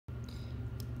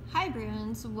Hi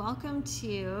Bruins, welcome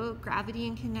to Gravity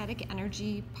and Kinetic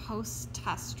Energy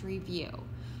Post-Test Review.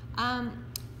 I'm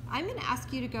going to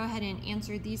ask you to go ahead and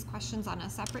answer these questions on a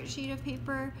separate sheet of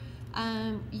paper.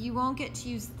 You won't get to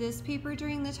use this paper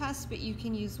during the test, but you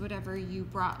can use whatever you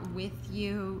brought with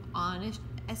you on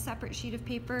a separate sheet of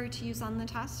paper to use on the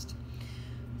test.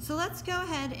 So let's go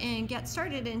ahead and get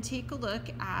started and take a look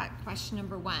at question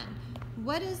number 1.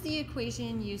 What is the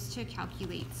equation used to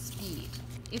calculate speed?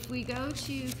 If we go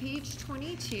to page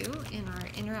 22 in our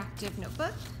interactive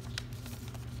notebook,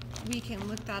 we can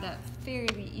look that up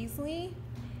fairly easily.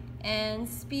 And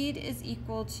speed is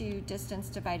equal to distance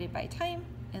divided by time.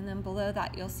 And then below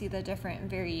that, you'll see the different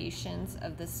variations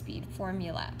of the speed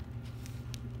formula.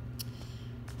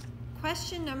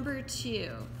 Question number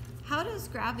 2. How does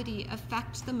gravity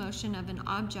affect the motion of an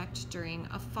object during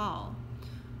a fall?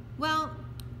 Well,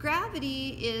 gravity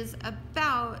is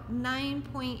about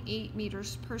 9.8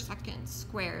 meters per second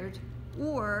squared,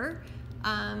 or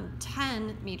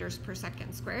 10 meters per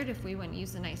second squared if we want to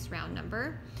use a nice round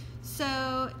number.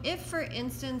 So if, for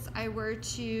instance, I were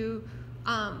to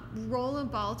roll a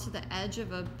ball to the edge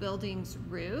of a building's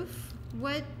roof,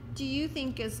 what do you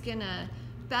think is going to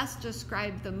best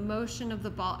describe the motion of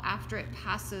the ball after it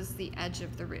passes the edge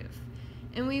of the roof?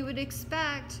 And we would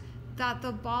expect that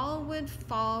the ball would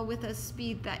fall with a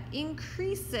speed that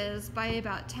increases by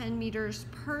about 10 meters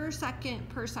per second,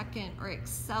 or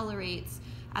accelerates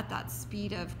at that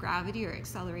speed of gravity or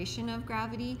acceleration of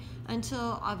gravity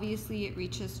until obviously it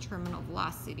reaches terminal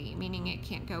velocity, meaning it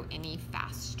can't go any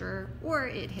faster or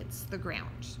it hits the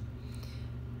ground.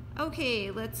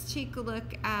 Okay, let's take a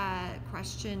look at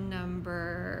question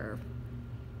number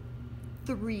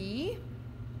 3.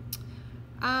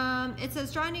 It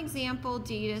says, draw an example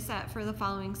data set for the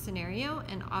following scenario.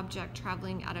 An object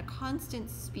traveling at a constant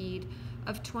speed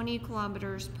of 20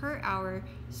 kilometers per hour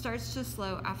starts to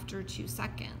slow after 2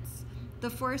 seconds. The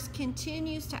force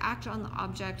continues to act on the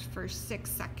object for 6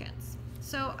 seconds.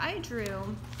 So I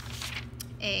drew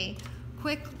a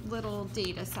quick little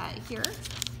data set here.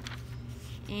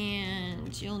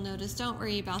 And you'll notice, don't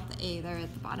worry about the A there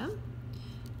at the bottom.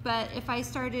 But if I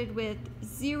started with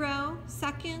 0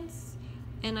 seconds,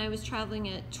 and I was traveling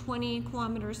at 20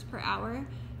 kilometers per hour,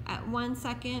 at 1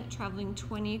 second, traveling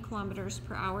 20 kilometers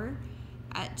per hour,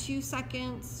 at 2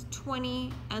 seconds,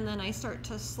 20, and then I start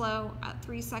to slow at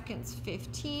 3 seconds,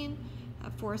 15,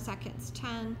 at 4 seconds,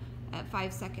 10, at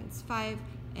 5 seconds, 5,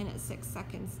 and at 6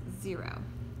 seconds, 0.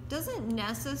 Doesn't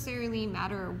necessarily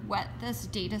matter what this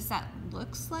data set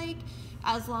looks like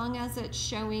as long as it's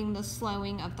showing the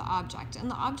slowing of the object.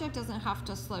 And the object doesn't have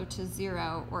to slow to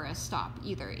 0 or a stop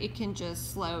either. It can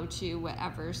just slow to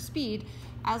whatever speed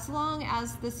as long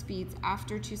as the speeds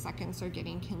after 2 seconds are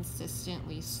getting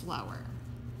consistently slower.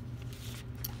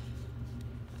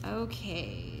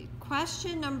 Okay,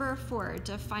 question number 4,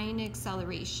 define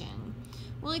acceleration.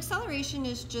 Well, acceleration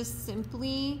is just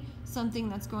simply something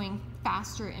that's going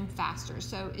faster and faster.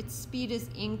 So its speed is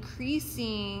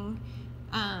increasing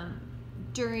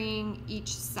during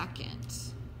each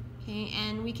second. Okay,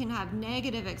 and we can have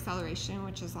negative acceleration,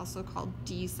 which is also called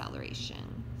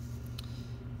deceleration.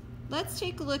 Let's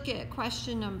take a look at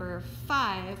question number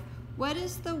 5. What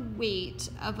is the weight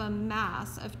of a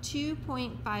mass of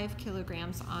 2.5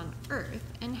 kilograms on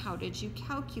Earth, and how did you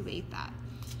calculate that?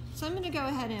 So I'm going to go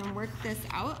ahead and work this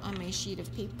out on my sheet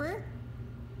of paper.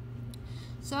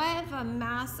 So I have a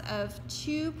mass of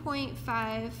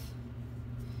 2.5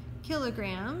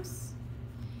 kilograms,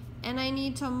 and I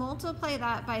need to multiply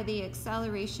that by the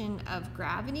acceleration of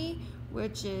gravity,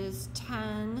 which is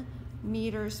 10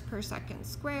 meters per second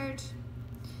squared.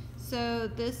 So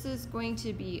this is going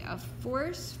to be a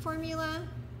force formula.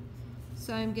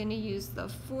 So I'm going to use the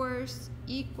force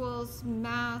equals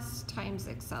mass times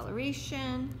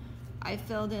acceleration. I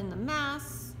filled in the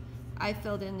mass, I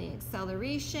filled in the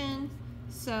acceleration,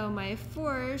 so my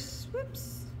force,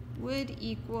 would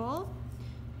equal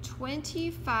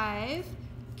 25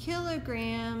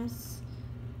 kilograms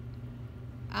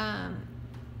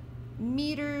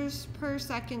meters per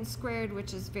second squared,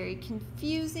 which is very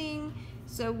confusing.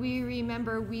 So we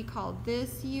remember we call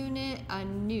this unit a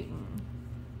Newton.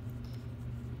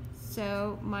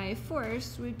 So my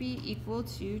force would be equal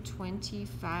to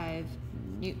 25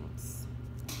 newtons.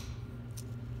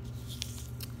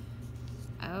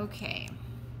 Okay.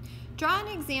 Draw an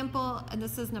example, and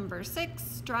this is number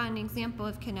 6. Draw an example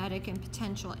of kinetic and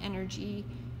potential energy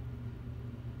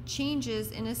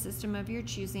changes in a system of your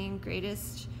choosing,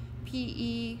 greatest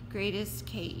PE, greatest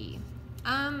KE.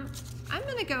 I'm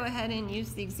going to go ahead and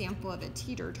use the example of a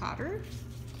teeter-totter.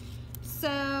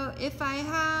 So if I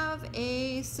have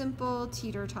a simple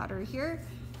teeter-totter here,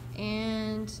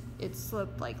 and it's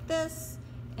sloped like this,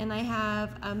 and I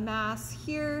have a mass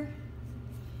here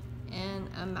and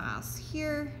a mass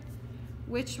here.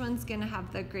 Which one's going to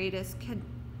have the greatest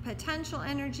potential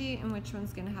energy and which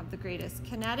one's going to have the greatest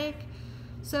kinetic?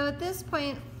 So at this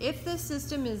point, if the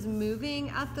system is moving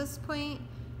at this point,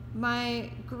 my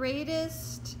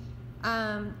greatest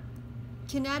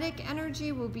kinetic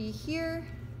energy will be here,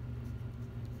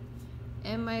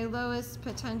 and my lowest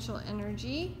potential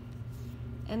energy.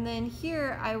 And then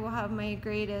here I will have my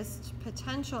greatest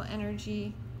potential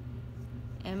energy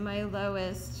and my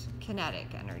lowest kinetic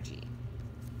energy.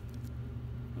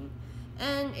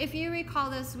 And if you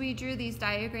recall this, we drew these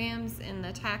diagrams in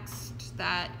the text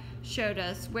that showed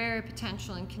us where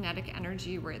potential and kinetic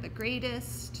energy were the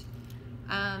greatest.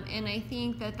 And I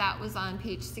think that that was on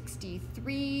page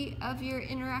 63 of your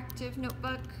interactive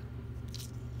notebook.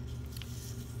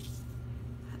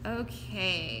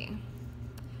 Okay.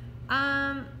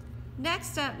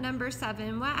 Next up, number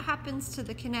 7, what happens to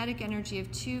the kinetic energy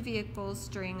of two vehicles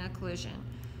during a collision?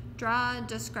 Draw,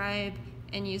 describe,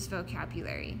 and use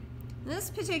vocabulary. In this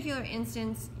particular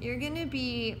instance, you're going to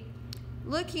be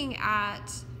looking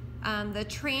at the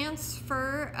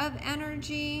transfer of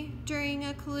energy during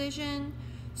a collision.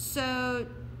 So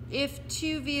if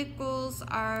two vehicles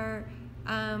are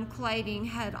colliding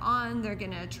head on, they're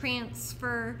going to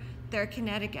transfer their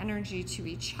kinetic energy to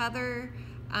each other.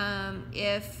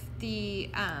 If the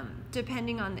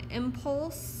depending on the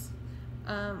impulse,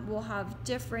 we'll have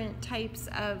different types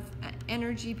of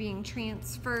energy being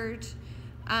transferred.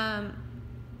 And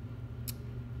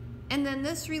then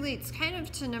this relates kind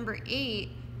of to number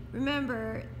 8.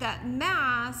 Remember that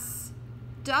mass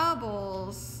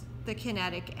doubles the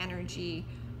kinetic energy,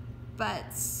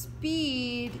 but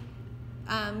speed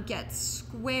gets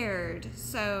squared.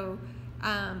 So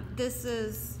this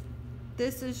is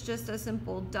just a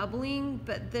simple doubling,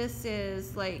 but this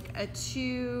is like a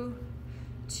 2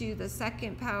 to the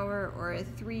second power or a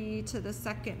 3 to the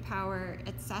second power,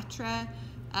 etc.,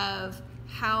 of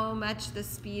how much the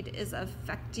speed is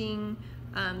affecting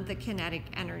the kinetic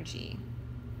energy.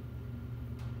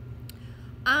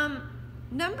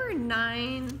 Number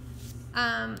 9,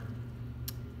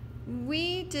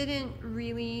 we didn't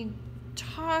really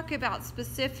talk about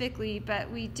specifically,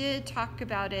 but we did talk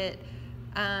about it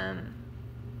a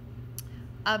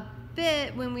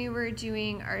bit when we were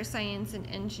doing our science and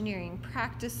engineering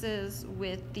practices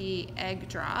with the egg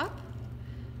drop.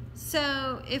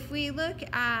 So if we look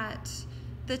at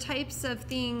the types of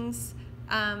things,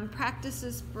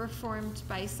 practices performed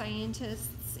by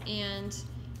scientists and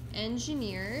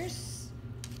engineers,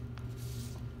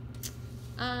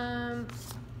 let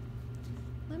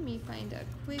me find a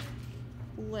quick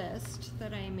list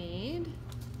that I made.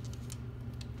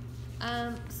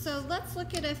 So let's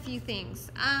look at a few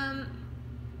things.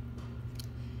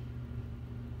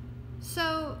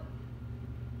 So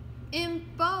in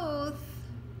both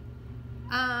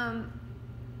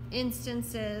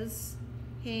instances,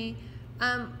 okay,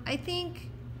 I think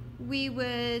we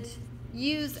would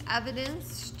use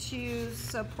evidence to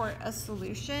support a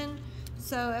solution.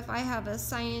 So if I have a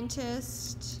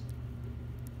scientist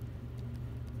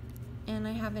and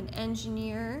I have an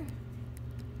engineer,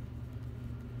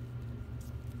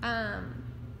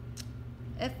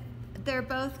 if they're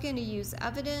both going to use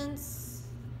evidence,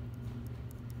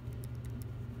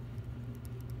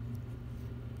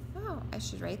 oh, I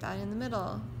should write that in the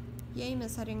middle. Yay,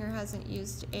 Ms. Hettinger hasn't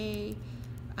used a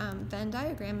Venn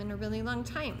diagram in a really long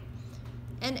time.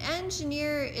 An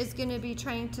engineer is going to be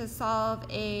trying to solve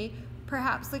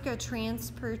perhaps like a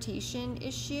transportation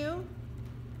issue.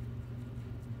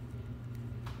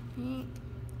 Okay.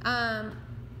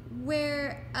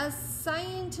 Where a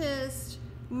scientist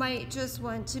might just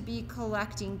want to be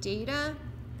collecting data.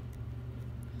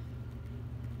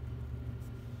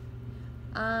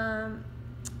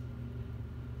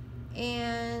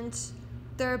 And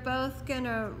they're both going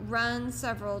to run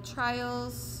several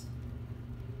trials.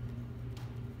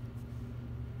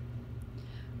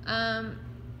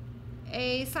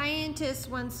 A scientist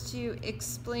wants to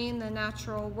explain the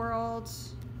natural world.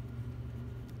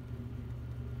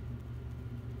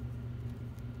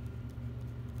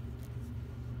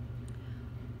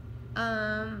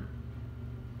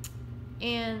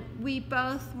 And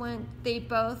they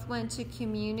both want to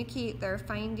communicate their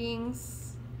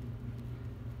findings.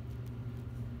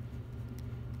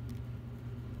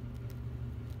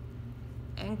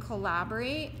 And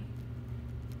collaborate.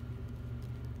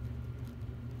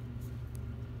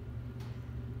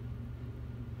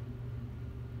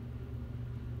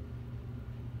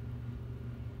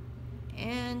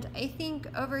 And I think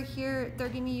over here they're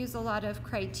going to use a lot of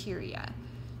criteria.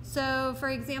 So for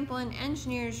example, an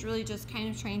engineer is really just kind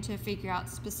of trying to figure out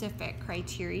specific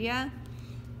criteria.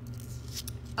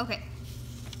 Okay,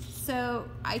 so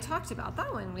I talked about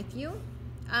that one with you.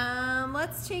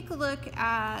 Let's take a look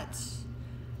at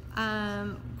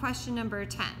question number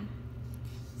 10.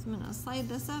 So I'm going to slide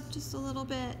this up just a little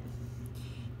bit.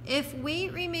 If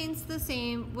weight remains the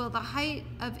same, will the height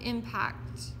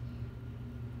impact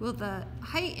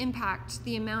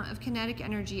the amount of kinetic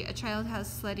energy a child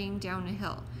has sledding down a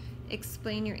hill?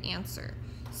 Explain your answer.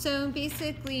 So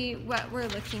basically what we're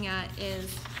looking at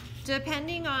is,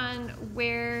 depending on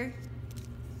where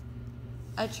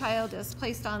a child is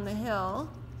placed on the hill,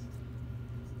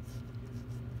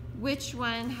 which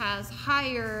one has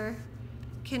higher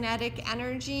kinetic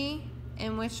energy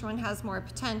and which one has more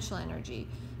potential energy.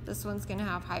 This one's going to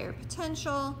have higher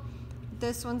potential.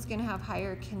 This one's going to have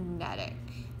higher kinetic.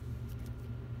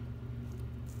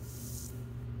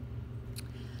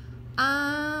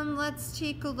 Let's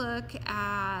take a look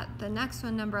at the next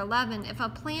one, number 11. If a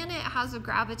planet has a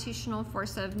gravitational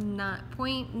force of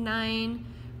 0.9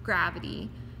 gravity,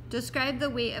 describe the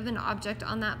weight of an object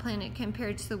on that planet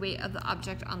compared to the weight of the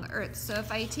object on the Earth. So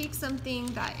if I take something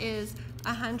that is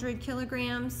 100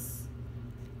 kilograms,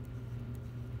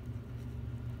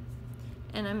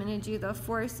 and I'm going to do the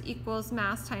force equals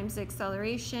mass times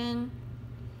acceleration,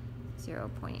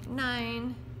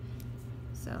 0.9,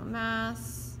 so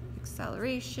mass,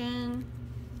 acceleration,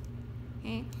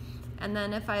 okay? And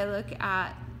then if I look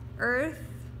at Earth,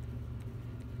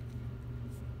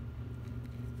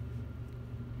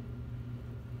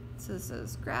 so this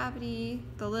is gravity.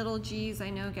 The little g's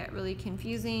I know get really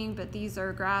confusing, but these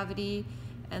are gravity,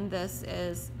 and this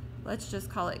is, let's just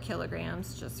call it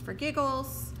kilograms just for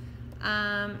giggles.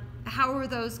 How are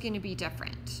those going to be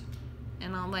different?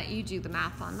 And I'll let you do the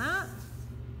math on that.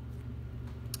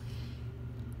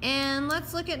 And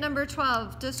let's look at number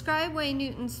 12. Describe why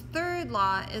Newton's third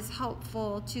law is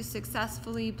helpful to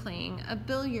successfully playing a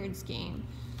billiards game.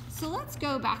 So let's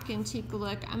go back and take a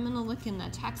look. I'm going to look in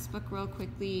the textbook real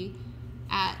quickly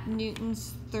at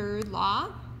Newton's third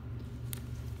law.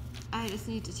 I just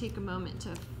need to take a moment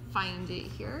to find it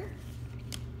here.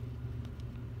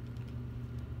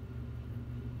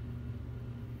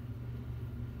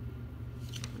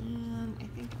 And I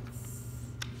think it's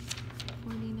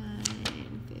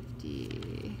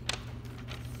 4950.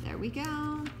 There we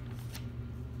go.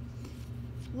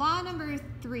 Law number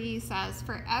 3 says,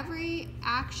 for every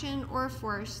action or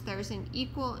force, there's an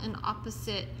equal and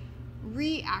opposite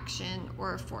reaction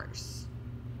or force.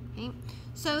 Okay?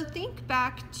 So think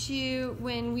back to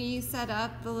when we set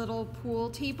up the little pool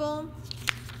table.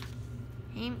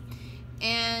 Okay?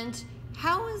 And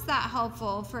how is that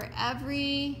helpful? For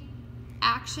every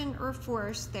action or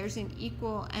force, there's an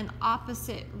equal and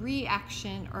opposite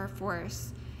reaction or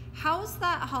force. How is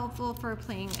that helpful for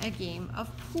playing a game of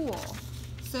pool?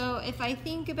 So if I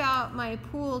think about my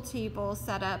pool table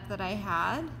setup that I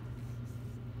had,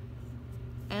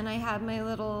 and I had my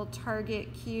little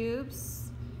target cubes,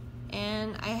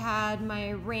 and I had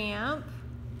my ramp,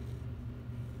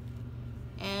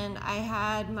 and I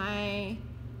had my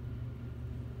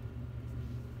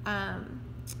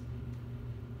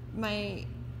my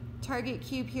target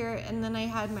cube here, and then I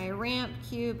had my ramp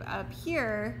cube up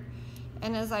here,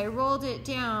 and as I rolled it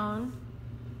down,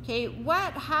 okay,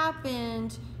 what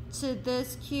happened to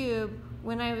this cube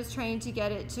when I was trying to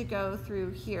get it to go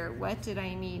through here? What did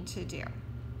I need to do?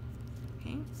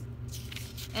 Okay.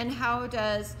 And how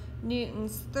does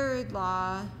Newton's third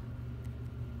law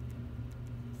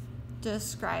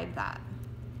describe that?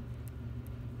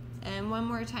 And one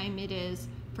more time, it is,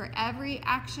 for every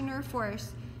action or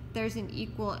force, there's an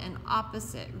equal and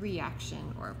opposite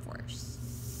reaction or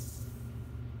force.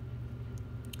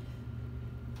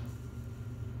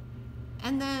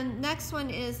 And then next one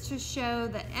is to show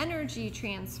the energy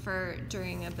transfer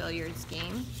during a billiards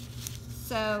game.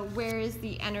 So where is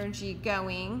the energy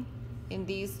going in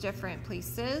these different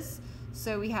places?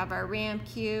 So we have our ramp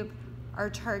cube, our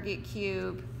target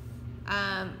cube,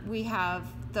 we have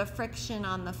the friction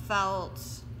on the felt.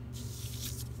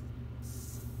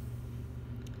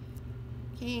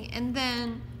 Okay, and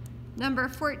then number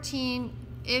 14,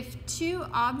 if two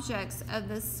objects of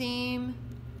the same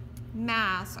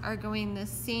mass are going the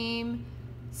same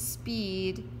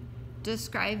speed,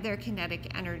 describe their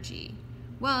kinetic energy.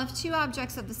 Well, if two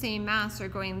objects of the same mass are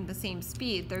going the same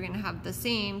speed, they're going to have the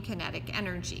same kinetic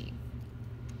energy.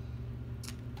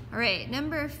 All right,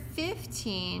 number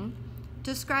 15,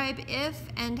 describe if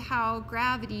and how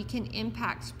gravity can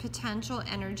impact potential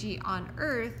energy on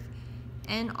Earth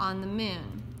and on the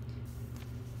moon.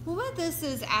 Well, what this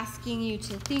is asking you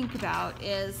to think about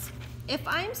is, if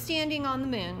I'm standing on the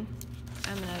moon,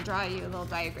 I'm going to draw you a little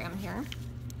diagram here.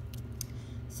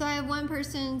 So I have one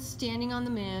person standing on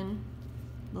the moon,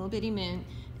 little bitty moon,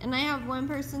 and I have one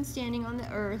person standing on the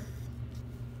earth,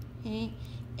 okay?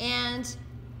 And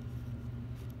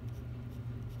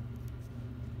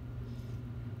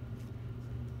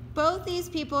both these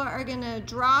people are going to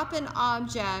drop an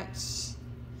object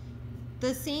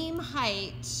the same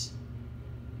height.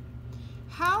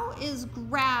 How is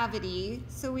gravity,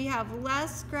 so we have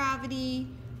less gravity,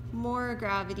 more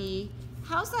gravity,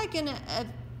 how's that going to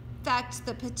affect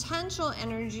the potential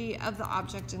energy of the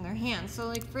object in their hand? So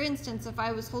like for instance, if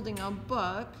I was holding a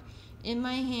book in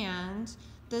my hand,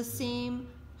 the same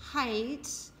height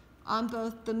on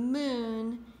both the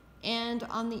moon and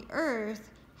on the earth,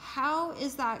 how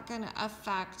is that going to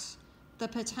affect the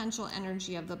potential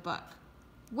energy of the book?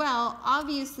 Well,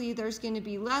 obviously there's going to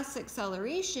be less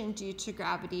acceleration due to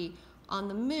gravity on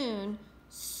the moon,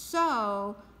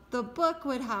 so the book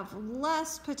would have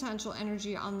less potential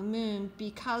energy on the moon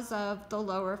because of the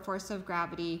lower force of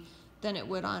gravity than it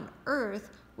would on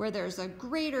Earth, where there's a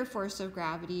greater force of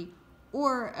gravity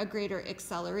or a greater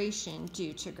acceleration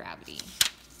due to gravity.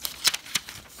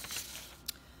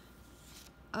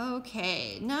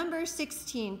 Okay, number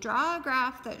 16, draw a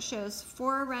graph that shows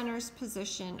 4 runners'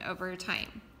 position over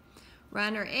time.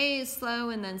 Runner A is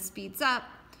slow and then speeds up.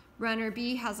 Runner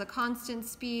B has a constant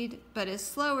speed but is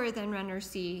slower than runner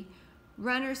C.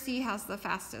 Runner C has the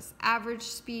fastest average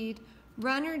speed.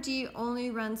 Runner D only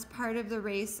runs part of the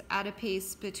race at a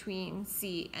pace between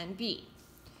C and B.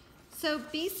 So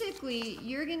basically,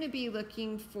 you're going to be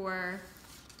looking for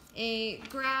a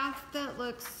graph that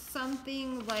looks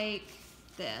something like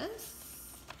this.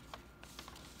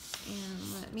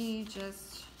 And let me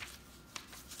just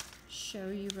show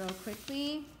you real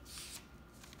quickly.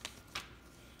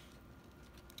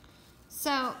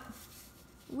 So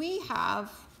we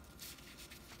have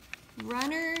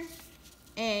runner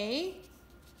A,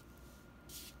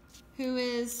 who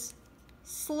is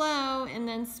slow and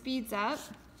then speeds up.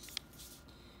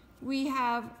 We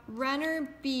have runner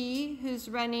B, who's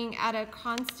running at a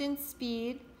constant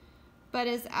speed but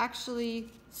is actually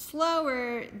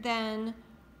slower than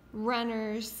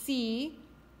runner C.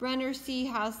 Runner C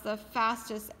has the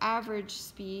fastest average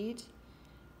speed.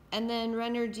 And then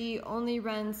runner D only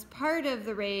runs part of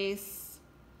the race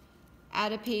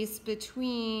at a pace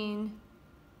between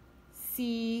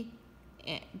B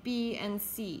and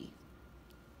C,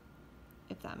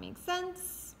 if that makes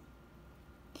sense.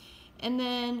 And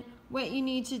then what you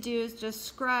need to do is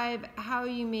describe how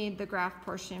you made the graph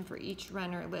portion for each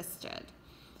runner listed.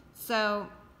 So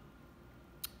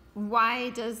why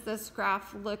does this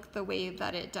graph look the way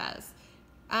that it does?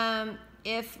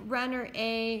 If runner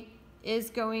A is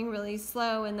going really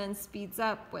slow and then speeds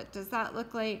up, what does that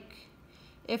look like?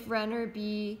 If runner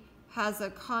B has a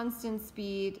constant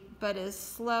speed but is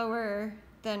slower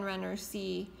than runner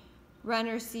C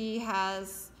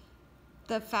has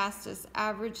the fastest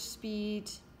average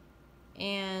speed,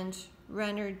 and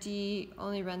runner D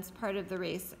only runs part of the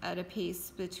race at a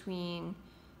pace between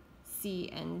C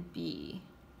and B.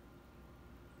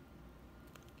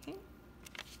 Okay.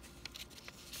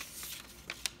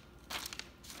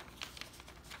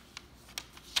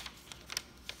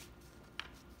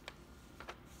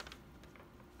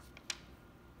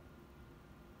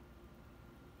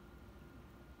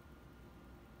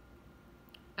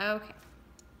 Okay.